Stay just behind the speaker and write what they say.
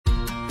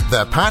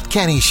The Pat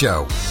Kenny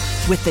Show.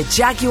 With the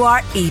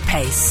Jaguar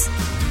E-Pace.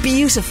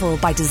 Beautiful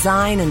by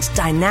design and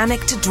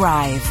dynamic to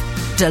drive.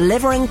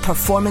 Delivering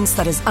performance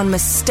that is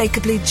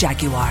unmistakably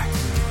Jaguar.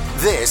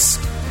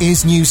 This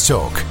is News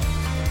Talk.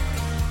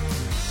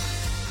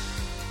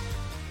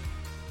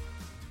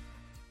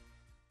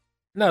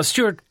 Now,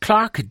 Stuart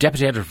Clarke,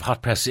 Deputy Editor of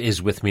Hot Press,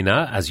 is with me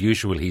now. As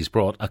usual, he's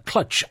brought a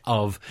clutch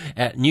of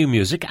new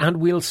music, and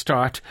we'll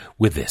start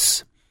with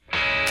this.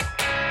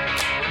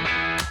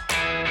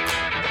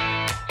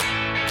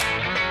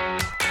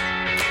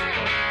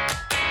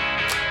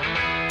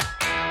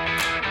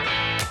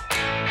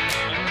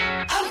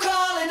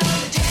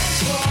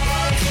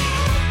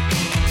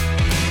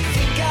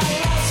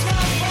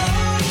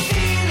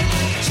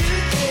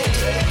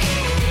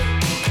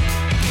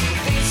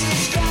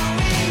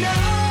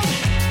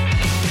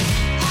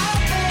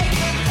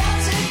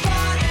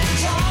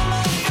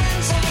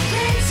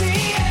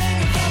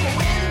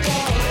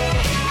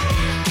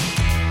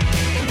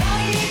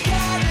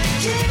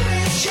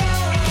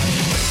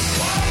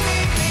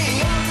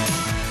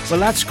 Well,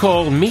 that's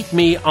called Meet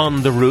Me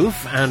on the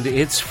Roof, and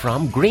it's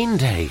from Green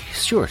Day.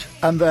 Stuart.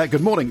 And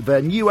good morning.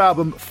 Their new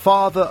album,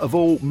 Father of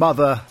All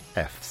Mother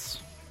F's.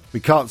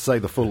 We can't say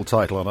the full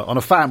title on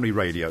a family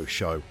radio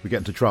show. We get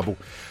into trouble.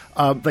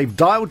 They've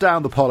dialed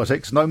down the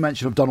politics, no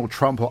mention of Donald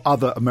Trump or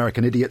other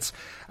American idiots,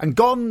 and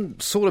gone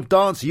sort of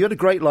dancey. You had a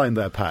great line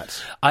there,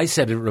 Pat. I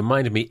said it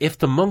reminded me, if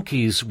the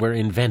Monkees were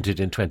invented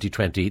in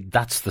 2020,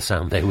 that's the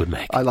sound they would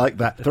make. I like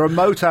that. There are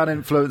Motown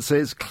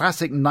influences,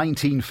 classic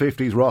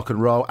 1950s rock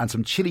and roll, and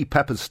some Chili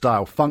Peppers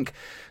style funk.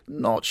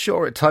 Not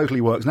sure it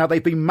totally works. Now,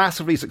 they've been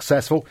massively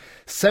successful.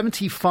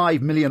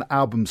 75 million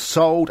albums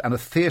sold, and a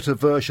theatre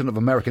version of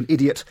American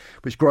Idiot,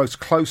 which grossed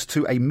close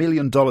to $1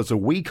 million a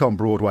week on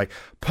Broadway.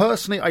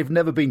 Personally, I've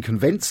never been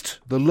convinced.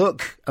 The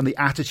look and the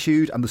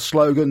attitude and the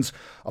slogans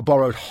are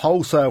borrowed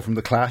wholesale from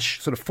The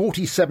Clash. Sort of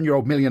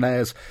 47-year-old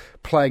millionaires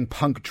playing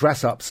punk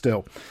dress-up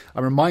still.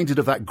 I'm reminded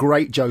of that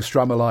great Joe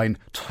Strummer line,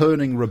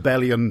 turning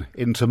rebellion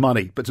into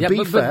money. But to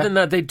be fair...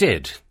 But they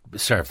did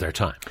serve their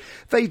time.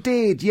 They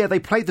did, yeah. They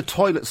played the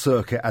toilet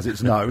circuit, as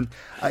it's known,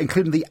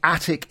 including the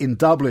Attic in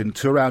Dublin,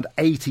 to around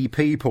 80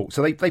 people.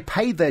 So they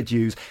paid their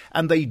dues,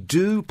 and they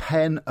do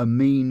pen a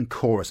mean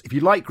chorus. If you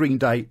like Green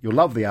Day, you'll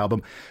love the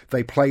album.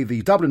 They play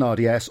the Dublin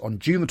RDS on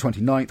June the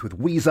 29th with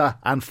Weezer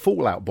and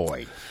Fall Out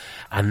Boy.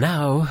 And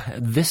now,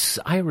 this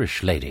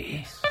Irish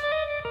lady.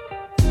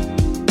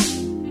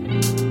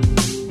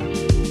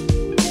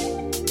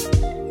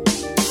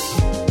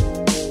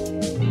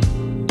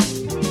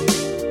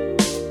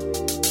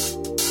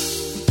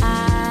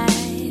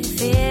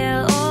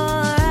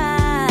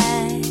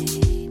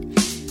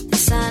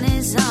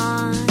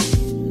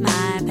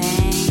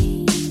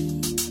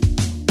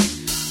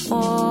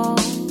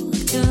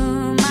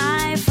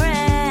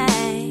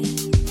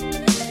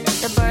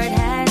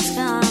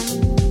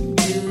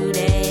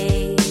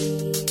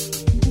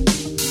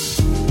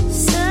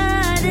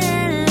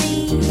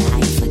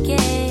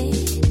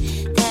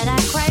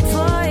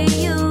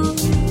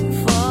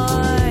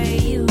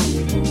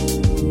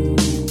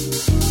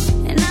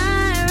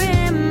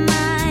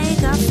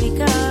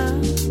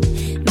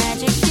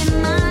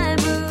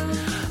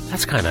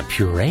 Kind of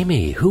pure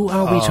Amy. Who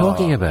are we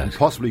talking about?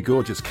 Possibly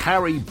gorgeous.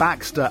 Carrie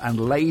Baxter and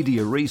Lady,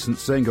 a recent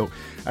single.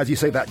 As you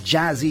say, that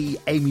jazzy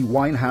Amy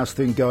Winehouse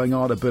thing going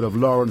on, a bit of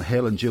Lauryn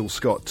Hill and Jill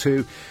Scott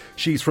too.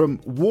 She's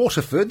from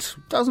Waterford,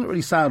 doesn't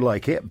really sound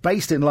like it,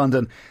 based in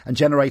London and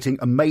generating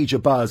a major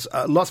buzz.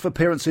 Lots of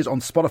appearances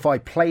on Spotify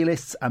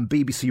playlists and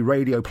BBC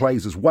radio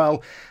plays as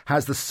well.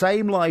 Has the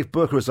same live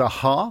booker as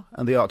Aha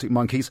and the Arctic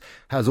Monkeys.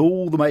 Has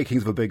all the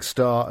makings of a big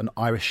star, and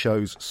Irish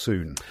shows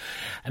soon.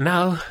 And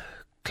now...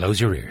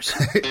 close your ears.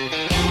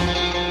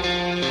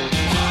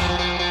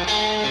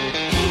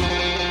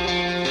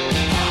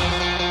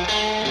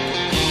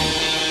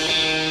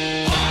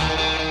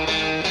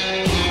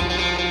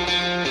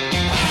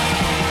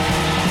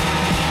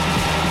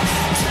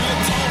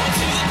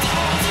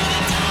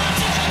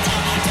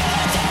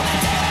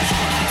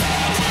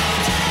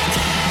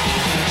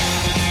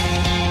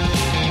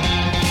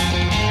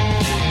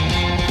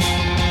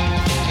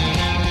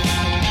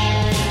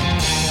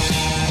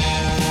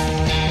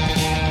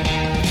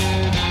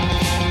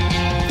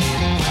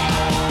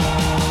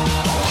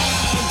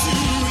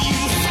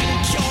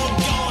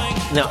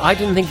 Now, I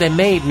didn't think they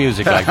made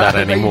music like that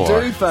anymore.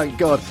 They do, thank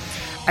God.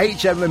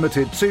 HM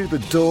Limited, To the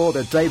Door,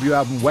 their debut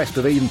album, West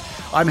of Eden.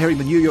 I'm hearing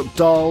the New York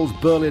Dolls,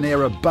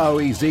 Berlin-era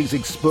Bowie, Zig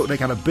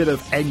Sputnik, and a bit of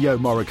Ennio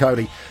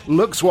Morricone.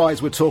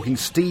 Looks-wise, we're talking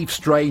Steve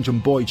Strange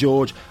and Boy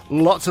George.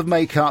 Lots of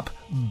makeup,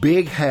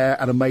 big hair,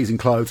 and amazing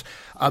clothes.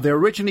 They're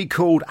originally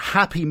called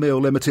Happy Meal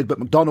Limited, but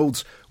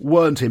McDonald's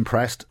weren't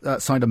impressed.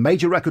 Signed a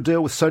major record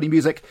deal with Sony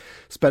Music,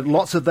 spent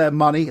lots of their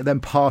money, and then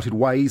parted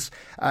ways.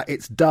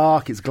 It's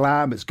dark, it's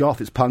glam, it's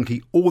goth, it's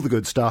punky, all the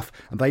good stuff.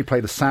 And they play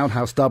the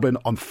Soundhouse Dublin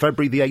on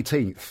February the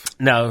 18th.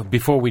 Now,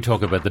 before we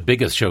talk about the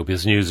biggest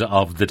showbiz news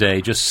of the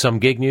day, just some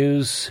gig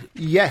news?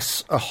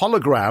 Yes, a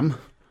hologram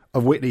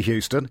of Whitney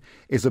Houston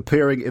is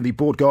appearing in the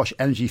Bord Gáis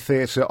Energy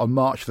Theatre on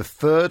March the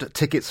 3rd.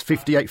 Tickets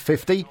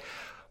 $58.50.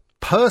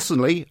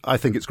 Personally, I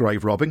think it's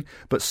grave robbing,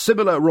 but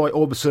similar Roy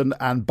Orbison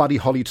and Buddy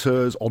Holly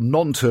tours or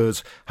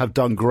non-tours have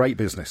done great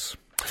business.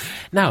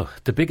 Now,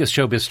 the biggest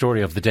showbiz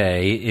story of the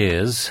day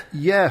is...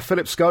 Yeah,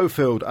 Philip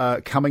Schofield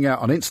coming out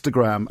on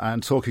Instagram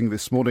and talking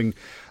this morning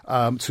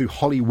to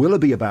Holly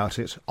Willoughby about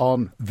it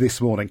on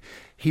This Morning.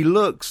 He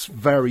looks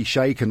very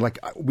shaken, like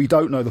we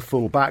don't know the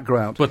full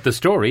background. But the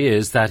story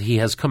is that he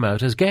has come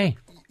out as gay.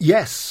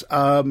 Yes,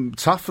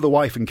 tough for the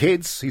wife and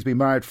kids. He's been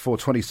married for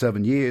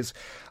 27 years.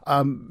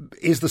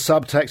 Is the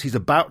subtext he's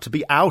about to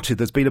be outed?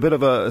 There's been a bit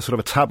of a sort of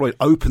a tabloid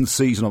open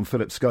season on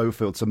Philip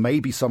Schofield, so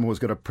maybe someone was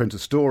going to print a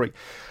story.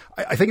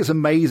 I think it's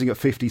amazing at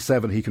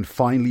 57 he can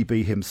finally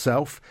be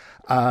himself.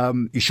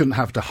 You shouldn't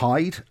have to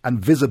hide, and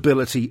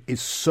visibility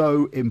is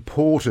so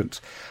important.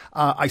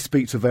 I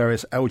speak to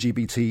various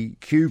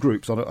LGBTQ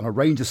groups on a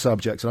range of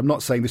subjects, and I'm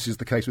not saying this is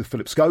the case with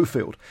Philip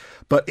Schofield,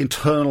 but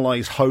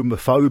internalised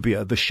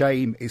homophobia, the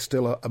shame, is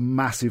still a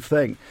massive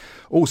thing.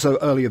 Also,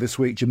 earlier this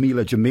week,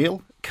 Jamila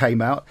Jamil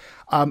came out.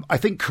 I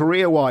think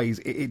career-wise,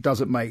 it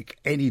doesn't make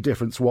any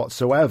difference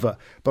whatsoever,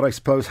 but I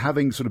suppose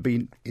having sort of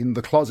been in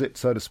the closet,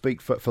 so to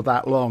speak, for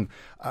that long,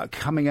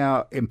 coming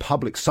out in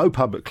public so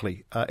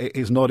publicly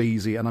is not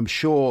easy, and I'm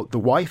sure the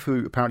wife,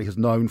 who apparently has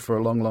known for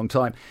a long, long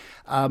time,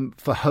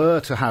 for her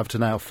to have to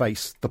now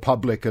face the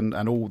public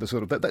and all the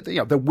sort of...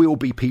 there will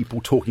be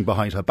people talking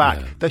behind her back.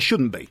 Yeah. There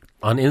shouldn't be.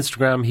 On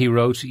Instagram, he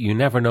wrote, "You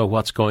never know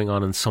what's going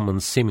on in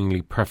someone's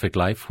seemingly perfect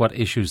life, what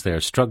issues they're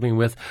struggling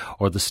with,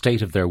 or the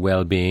state of their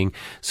well-being,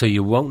 so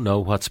you won't know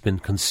what's been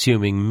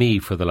consuming me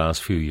for the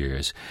last few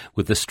years.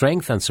 With the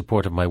strength and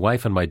support of my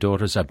wife and my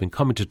daughters, I've been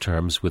coming to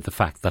terms with the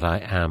fact that I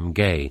am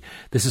gay.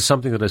 This is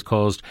something that has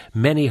caused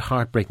many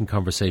heartbreaking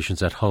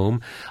conversations at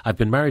home. I've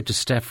been married to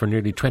Steph for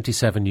nearly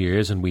 27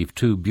 years, and we've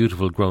two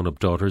beautiful grown-up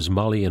daughters,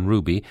 Molly and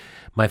Ruby.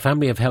 My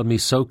family have held me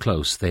so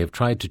close. They have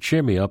tried to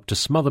cheer me up, to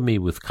smother me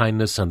with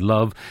kindness and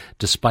love,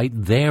 despite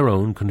their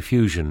own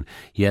confusion.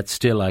 Yet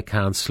still I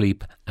can't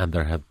sleep, and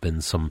there have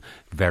been some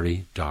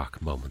very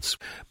dark moments."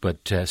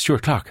 But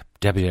Stuart Clarke,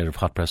 Deputy Editor of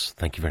Hot Press,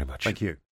 thank you very much. Thank you.